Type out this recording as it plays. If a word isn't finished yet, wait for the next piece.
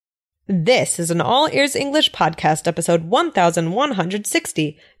This is an All Ears English podcast, episode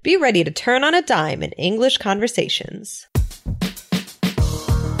 1160. Be ready to turn on a dime in English conversations.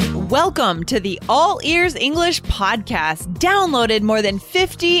 Welcome to the All Ears English podcast. Downloaded more than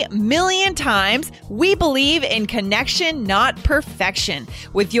 50 million times, we believe in connection, not perfection.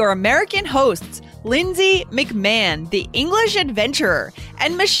 With your American hosts, Lindsay McMahon, the English adventurer,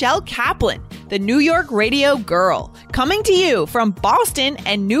 and Michelle Kaplan, the New York radio girl, coming to you from Boston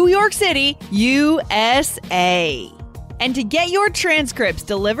and New York City, USA. And to get your transcripts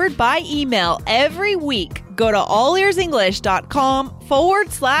delivered by email every week, go to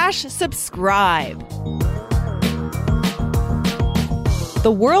allearsenglish.com/subscribe.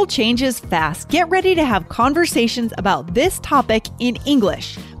 The world changes fast. Get ready to have conversations about this topic in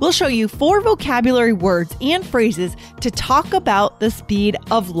English. We'll show you 4 vocabulary words and phrases to talk about the speed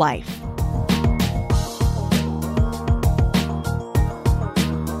of life.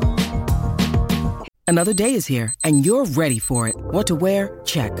 Another day is here, and you're ready for it. What to wear?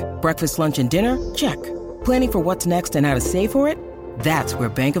 Check. Breakfast, lunch, and dinner? Check. Planning for what's next and how to save for it? That's where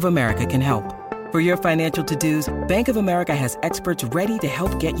Bank of America can help. For your financial to-dos, Bank of America has experts ready to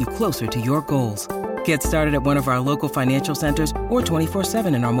help get you closer to your goals. Get started at one of our local financial centers or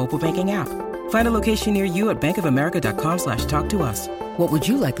 24/7 in our mobile banking app. Find a location near you at bankofamerica.com/talktous. What would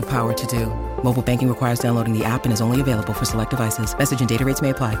you like the power to do? Mobile banking requires downloading the app and is only available for select devices. Message and data rates may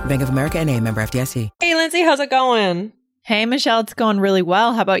apply. Bank of America N.A., member FDIC. Hey, Lindsay, how's it going? Hey, Michelle, it's going really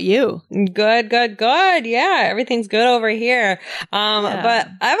well. How about you? Good. Yeah, everything's good over here. But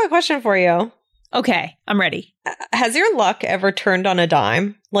I have a question for you. Okay, I'm ready. Has your luck ever turned on a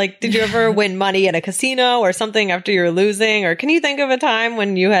dime? Like, did you ever win money at a casino or something after you're losing? Or can you think of a time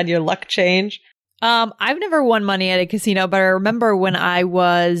when you had your luck change? I've never won money at a casino, but I remember when I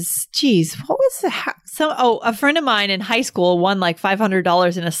was, what was a friend of mine in high school won like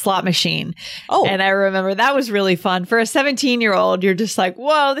 $500 in a slot machine. Oh. And I remember that was really fun. For a 17-year-old, you're just like,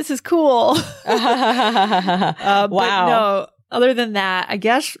 whoa, this is cool. Wow. But no, other than that, I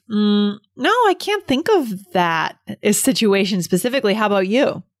guess, no, I can't think of that situation specifically. How about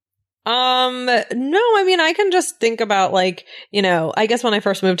you? No, I mean, I can just think about like, I guess when I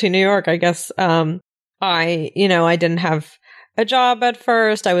first moved to New York, I guess, I didn't have a job at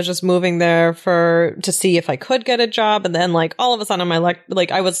first. I was just moving there to see if I could get a job. And then like all of a sudden my luck,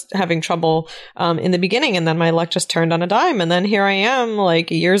 like I was having trouble, in the beginning, and then my luck just turned on a dime. And then here I am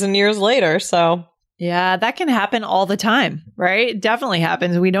like years and years later. So. Yeah, that can happen all the time, right? It definitely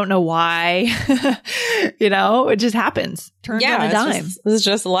happens. We don't know why. It just happens. Turns on a dime. It's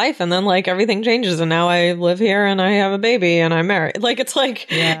just life. And then like everything changes. And now I live here and I have a baby and I'm married. Like it's like,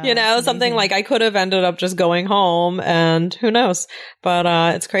 something like I could have ended up just going home and who knows. But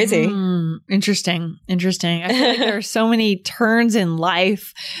it's crazy. Interesting. I feel like there are so many turns in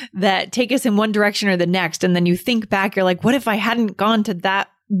life that take us in one direction or the next. And then you think back, you're like, what if I hadn't gone to that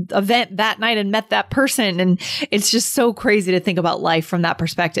event that night and met that person? And it's just so crazy to think about life from that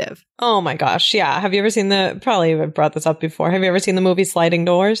perspective. Oh my gosh. Yeah. Have you ever seen probably brought this up before. Have you ever seen the movie Sliding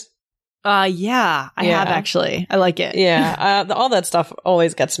Doors? Yeah, I have actually. I like it. Yeah. All that stuff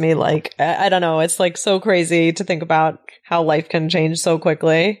always gets me like, I don't know. It's like so crazy to think about how life can change so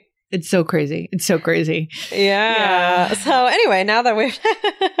quickly. It's so crazy. Yeah. So anyway, now that we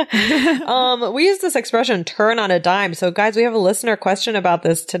use this expression, turn on a dime. So guys, we have a listener question about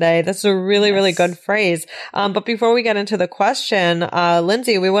this today. This is a really, really good phrase. But before we get into the question,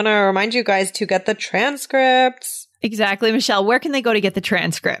 Lindsay, we want to remind you guys to get the transcripts. Exactly. Michelle, where can they go to get the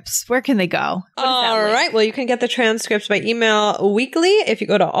transcripts? Where can they go? All right. Well, you can get the transcripts by email weekly if you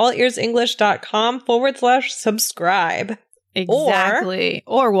go to allearsenglish.com/subscribe. Exactly.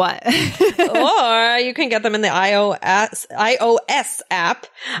 Or what? Or you can get them in the iOS app,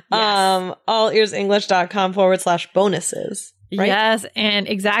 yes. allearsenglish.com/bonuses. Right? Yes, and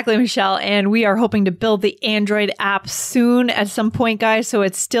exactly, Michelle. And we are hoping to build the Android app soon at some point, guys. So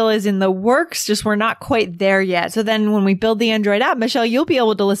it still is in the works, just we're not quite there yet. So then when we build the Android app, Michelle, you'll be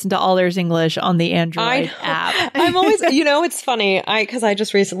able to listen to All Ears English on the Android app. I'm always, it's funny, because I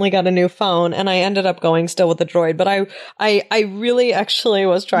just recently got a new phone and I ended up going still with the Droid, but I really actually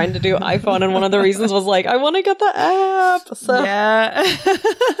was trying to do iPhone. And one of the reasons was like, I want to get the app. So, yeah.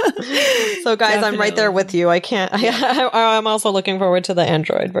 So guys, definitely. I'm right there with you. I can't, I'm also looking forward to the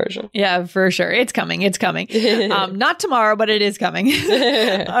Android version. Yeah, for sure. It's coming. Not tomorrow, but it is coming.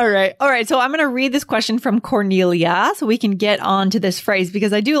 All right. So I'm going to read this question from Cornelia so we can get on to this phrase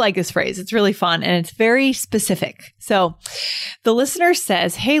because I do like this phrase. It's really fun and it's very specific. So the listener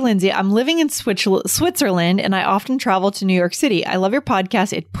says, "Hey, Lindsay, I'm living in Switzerland and I often travel to New York City. I love your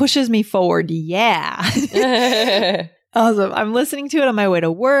podcast. It pushes me forward." Yeah. Awesome. I'm listening to it on my way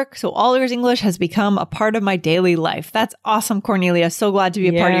to work. So All Ears English has become a part of my daily life. That's awesome, Cornelia. So glad to be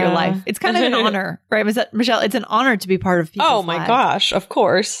a part of your life. It's kind of an honor, right? Michelle, it's an honor to be part of people's Oh my lives. gosh, of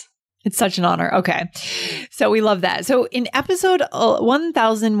course. It's such an honor. Okay. So we love that. So in episode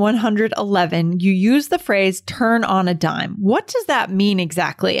 1111, you use the phrase turn on a dime. What does that mean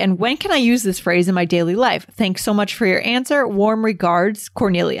exactly? And when can I use this phrase in my daily life? Thanks so much for your answer. Warm regards,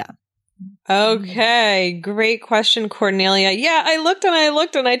 Cornelia. Okay, great question, Cornelia. Yeah, I looked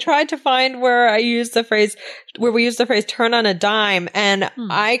and I tried to find where we use the phrase turn on a dime, and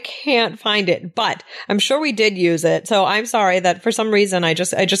I can't find it, but I'm sure we did use it. So I'm sorry that for some reason I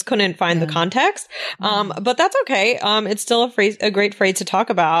just couldn't find the context. But that's okay. It's still a great phrase to talk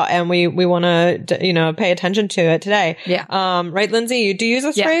about, and we want to, pay attention to it today. Yeah. Right, Lindsay, do you use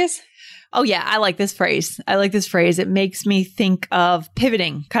this phrase? Oh, yeah. I like this phrase. It makes me think of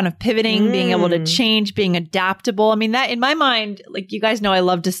pivoting, being able to change, being adaptable. I mean, that in my mind, like you guys know, I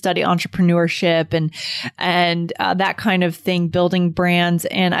love to study entrepreneurship and that kind of thing, building brands.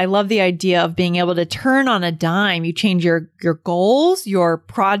 And I love the idea of being able to turn on a dime. You change your goals, your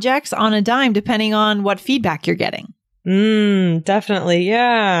projects on a dime, depending on what feedback you're getting. Definitely.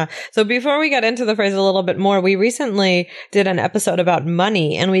 Yeah. So before we get into the phrase a little bit more, we recently did an episode about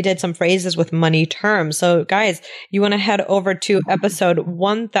money, and we did some phrases with money terms. So guys, you want to head over to episode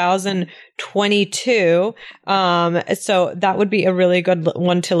 1022. So that would be a really good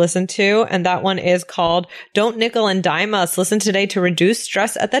one to listen to. And that one is called Don't Nickel and Dime Us. Listen today to reduce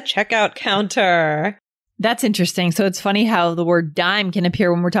stress at the checkout counter. That's interesting. So it's funny how the word dime can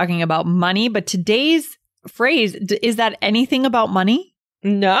appear when we're talking about money, but today's phrase, is that anything about money?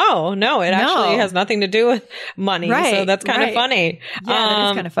 No, it actually has nothing to do with money. Right, so that's kind of funny. Yeah, that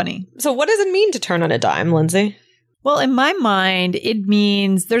is kind of funny. So what does it mean to turn on a dime, Lindsay? Well, in my mind, it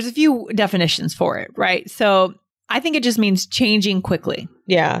means there's a few definitions for it, right? So I think it just means changing quickly.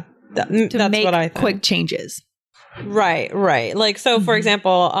 Yeah, that's make what I think. Quick changes. Right. Like, so for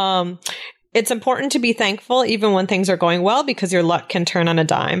example, it's important to be thankful even when things are going well, because your luck can turn on a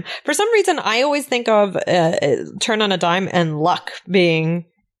dime. For some reason, I always think of turn on a dime and luck being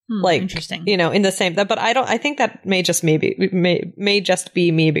interesting. In the same. But I think that may just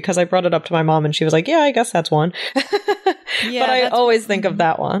be me, because I brought it up to my mom and she was like, "Yeah, I guess that's one." Yeah, but I always think of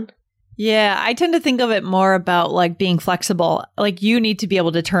that one. Yeah, I tend to think of it more about like being flexible. Like you need to be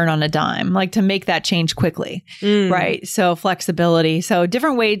able to turn on a dime, like to make that change quickly, right? So flexibility. So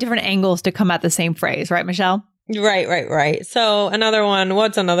different angles to come at the same phrase, right, Michelle? Right. So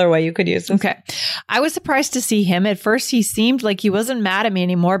what's another way you could use this? Okay. I was surprised to see him. At first, he seemed like he wasn't mad at me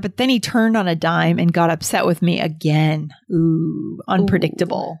anymore, but then he turned on a dime and got upset with me again. Ooh,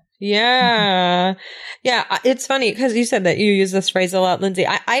 unpredictable. Yeah. It's funny because you said that you use this phrase a lot, Lindsay.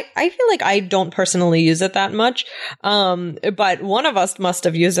 I feel like I don't personally use it that much. But one of us must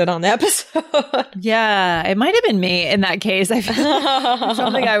have used it on the episode. Yeah, it might have been me in that case. I feel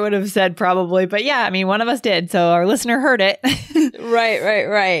something I would have said probably, but yeah, I mean, one of us did. So our listener heard it.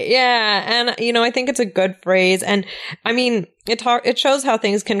 Right. Yeah. And, I think it's a good phrase. And I mean, it shows how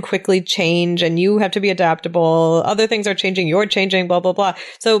things can quickly change and you have to be adaptable. Other things are changing. You're changing, blah, blah, blah.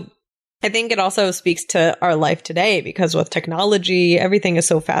 So I think it also speaks to our life today, because with technology, everything is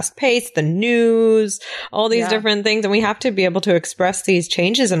so fast paced, the news, all these different things. And we have to be able to express these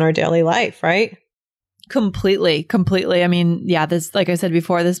changes in our daily life, right? Completely. I mean, yeah, this, like I said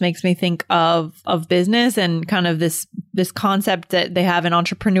before, this makes me think of business and kind of this concept that they have in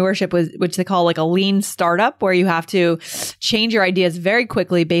entrepreneurship, which they call like a lean startup, where you have to change your ideas very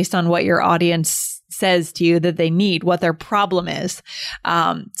quickly based on what your audience says to you that they need, what their problem is.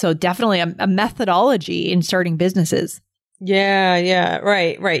 So definitely a methodology in starting businesses. Yeah.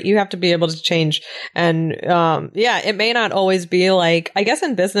 Right. You have to be able to change. And, it may not always be like, I guess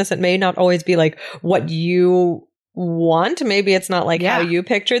in business, it may not always be like what you want. Maybe it's not like how you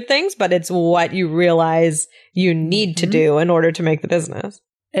pictured things, but it's what you realize you need to do in order to make the business.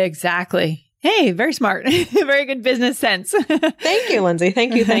 Exactly. Hey, very smart. Very good business sense. Thank you, Lindsay.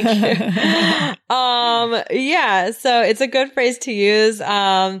 Thank you. So it's a good phrase to use.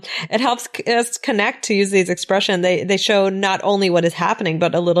 It helps us connect to use these expressions. They show not only what is happening,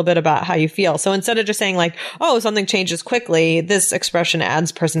 but a little bit about how you feel. So instead of just saying like, oh, something changes quickly, this expression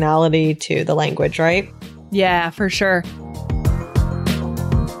adds personality to the language, right? Yeah, for sure.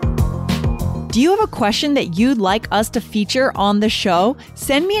 Do you have a question that you'd like us to feature on the show?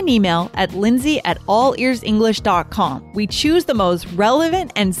 Send me an email at lindsay@allearsenglish.com. We choose the most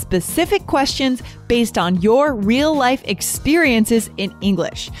relevant and specific questions based on your real life experiences in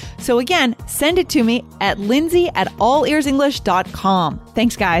English. So again, send it to me at lindsay@allearsenglish.com.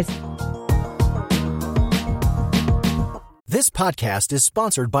 Thanks, guys. This podcast is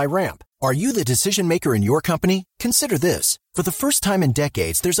sponsored by Ramp. Are you the decision maker in your company? Consider this. For the first time in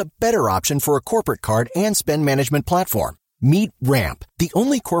decades, there's a better option for a corporate card and spend management platform. Meet Ramp, the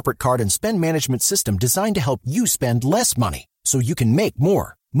only corporate card and spend management system designed to help you spend less money so you can make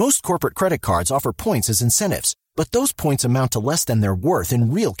more. Most corporate credit cards offer points as incentives, but those points amount to less than their worth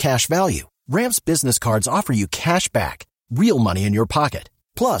in real cash value. Ramp's business cards offer you cash back, real money in your pocket.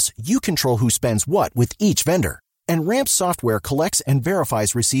 Plus, you control who spends what with each vendor. And Ramp's software collects and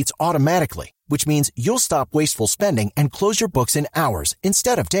verifies receipts automatically, which means you'll stop wasteful spending and close your books in hours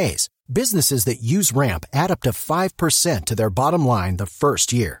instead of days. Businesses that use Ramp add up to 5% to their bottom line the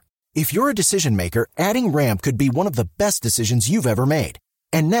first year. If you're a decision maker, adding Ramp could be one of the best decisions you've ever made.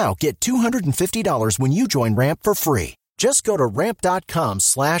 And now get $250 when you join Ramp for free. Just go to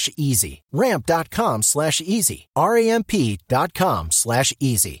ramp.com/easy. Ramp.com/easy.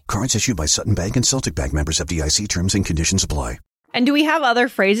 RAMP.com/easy. Cards issued by Sutton Bank and Celtic Bank, members FDIC. Terms and conditions apply. And do we have other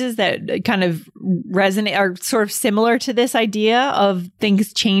phrases that kind of resonate, are sort of similar to this idea of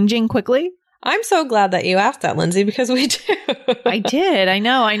things changing quickly? I'm so glad that you asked that, Lindsay, because we do. I did. I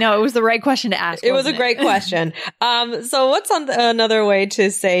know. It was the right question to ask. It was a great question. So what's another way to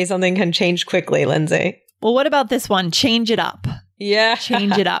say something can change quickly, Lindsay? Well, what about this one? Change it up. Yeah.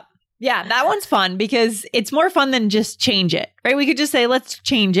 Change it up. Yeah, that one's fun because it's more fun than just change it, right? We could just say, let's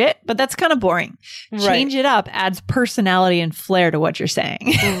change it, but that's kind of boring. Right. Change it up adds personality and flair to what you're saying.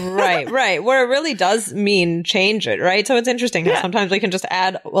 Right. Where it really does mean change it, right? So it's interesting how sometimes we can just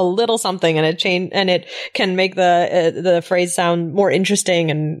add a little something and it can make the phrase sound more interesting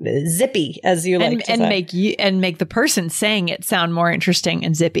and zippy, as you like to say. Make the person saying it sound more interesting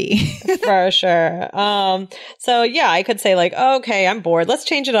and zippy. For sure. So yeah, I could say like, okay, I'm bored. Let's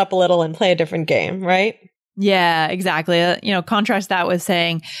change it up a little and play a different game, right? Yeah, exactly. Contrast that with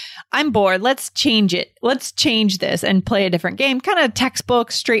saying, I'm bored. Let's change it. Let's change this and play a different game. Kind of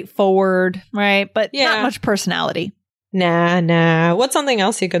textbook, straightforward, right? But not much personality. Nah. What's something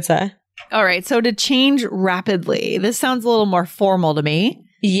else you could say? All right. So to change rapidly, this sounds a little more formal to me.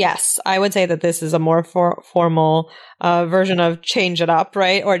 Yes, I would say that this is a more formal version of change it up,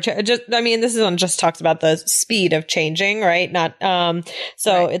 right? Or this one just talks about the speed of changing, right? Not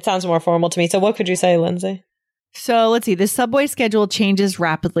It sounds more formal to me. So what could you say, Lindsay? So let's see. The subway schedule changes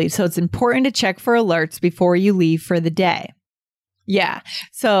rapidly, so it's important to check for alerts before you leave for the day. Yeah.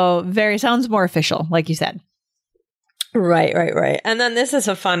 So sounds more official, like you said. Right. And then this is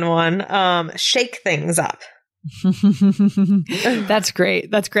a fun one. Shake things up. That's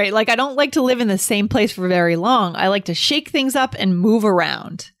great. Like, I don't like to live in the same place for very long. I like to shake things up and move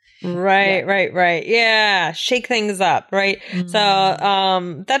around. Right. Yeah. Shake things up. Right. Mm-hmm.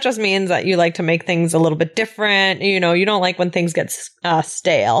 So, that just means that you like to make things a little bit different. You don't like when things get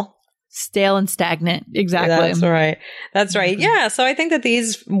stale. Stale and stagnant. Exactly. That's right. Mm-hmm. Yeah. So I think that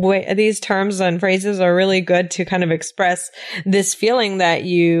these terms and phrases are really good to kind of express this feeling that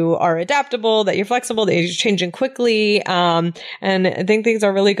you are adaptable, that you're flexible, that you're changing quickly. And I think these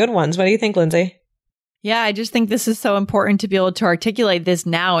are really good ones. What do you think, Lindsay? Yeah, I just think this is so important to be able to articulate this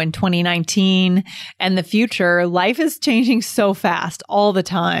now in 2019 and the future. Life is changing so fast all the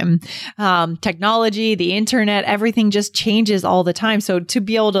time. Technology, the internet, everything just changes all the time. So to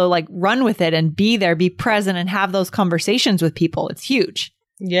be able to like run with it and be there, be present and have those conversations with people, it's huge.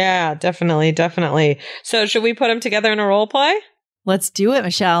 Yeah, definitely. So should we put them together in a role play? Let's do it,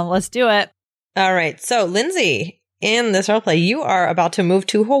 Michelle. Let's do it. All right. So Lindsay, in this role play, you are about to move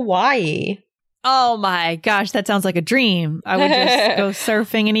to Hawaii. Oh my gosh, that sounds like a dream. I would just go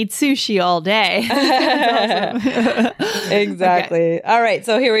surfing and eat sushi all day. Awesome. Exactly. Okay. All right,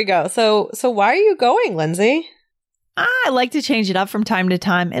 so here we go. So why are you going, Lindsay? I like to change it up from time to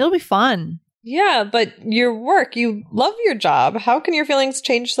time. It'll be fun. Yeah, but your work, you love your job. How can your feelings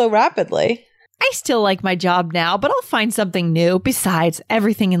change so rapidly? I still like my job now, but I'll find something new. Besides,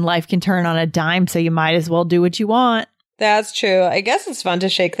 everything in life can turn on a dime, so you might as well do what you want. That's true. I guess it's fun to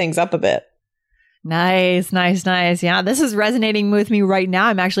shake things up a bit. Nice. Yeah, this is resonating with me right now.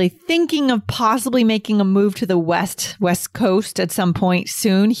 I'm actually thinking of possibly making a move to the West Coast at some point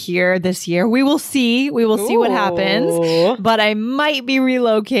soon here this year. We will see. See what happens. But I might be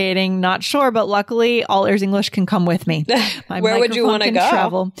relocating. Not sure, but luckily All Ears English can come with me. Where would you want to go?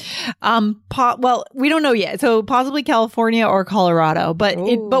 Travel. Well, we don't know yet. So possibly California or Colorado, but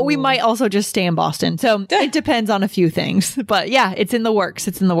we might also just stay in Boston. So it depends on a few things. But yeah, it's in the works.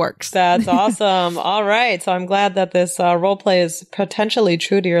 That's awesome. All right. So I'm glad that this role play is potentially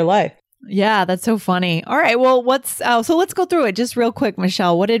true to your life. Yeah, that's so funny. All right. Well, so let's go through it just real quick,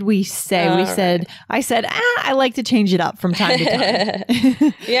 Michelle. What did we say? I said, I like to change it up from time to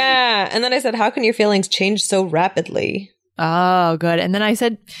time. Yeah. And then I said, how can your feelings change so rapidly? Oh, good. And then I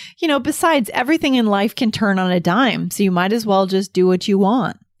said, besides, everything in life can turn on a dime. So you might as well just do what you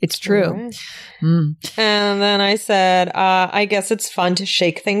want. It's true. Right. And then I said, I guess it's fun to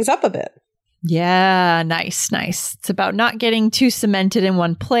shake things up a bit. Yeah, nice. It's about not getting too cemented in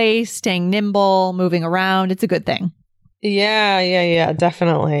one place, staying nimble, moving around. It's a good thing. Yeah,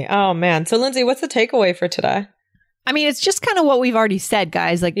 definitely. Oh, man. So, Lindsay, what's the takeaway for today? I mean, it's just kind of what we've already said,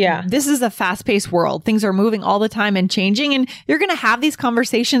 guys. This is a fast-paced world. Things are moving all the time and changing, and you're going to have these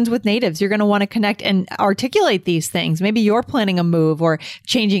conversations with natives. You're going to want to connect and articulate these things. Maybe you're planning a move or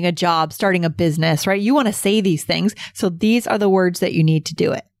changing a job, starting a business, right? You want to say these things. So these are the words that you need to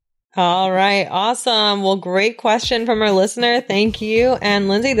do it. All right. Awesome. Well, great question from our listener. Thank you. And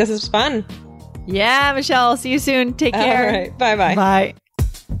Lindsay, this is fun. Yeah, Michelle. See you soon. Take care. All right. Bye-bye. Bye.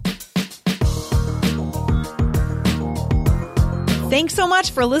 Thanks so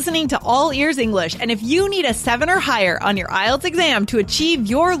much for listening to All Ears English. And if you need a 7 or higher on your IELTS exam to achieve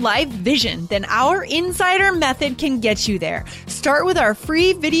your life vision, then our Insider Method can get you there. Start with our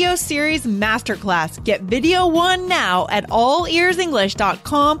free video series masterclass. Get video 1 now at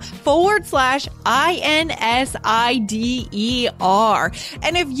allearsenglish.com/INSIDER.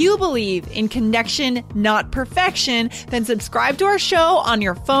 And if you believe in connection, not perfection, then subscribe to our show on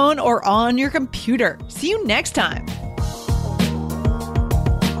your phone or on your computer. See you next time.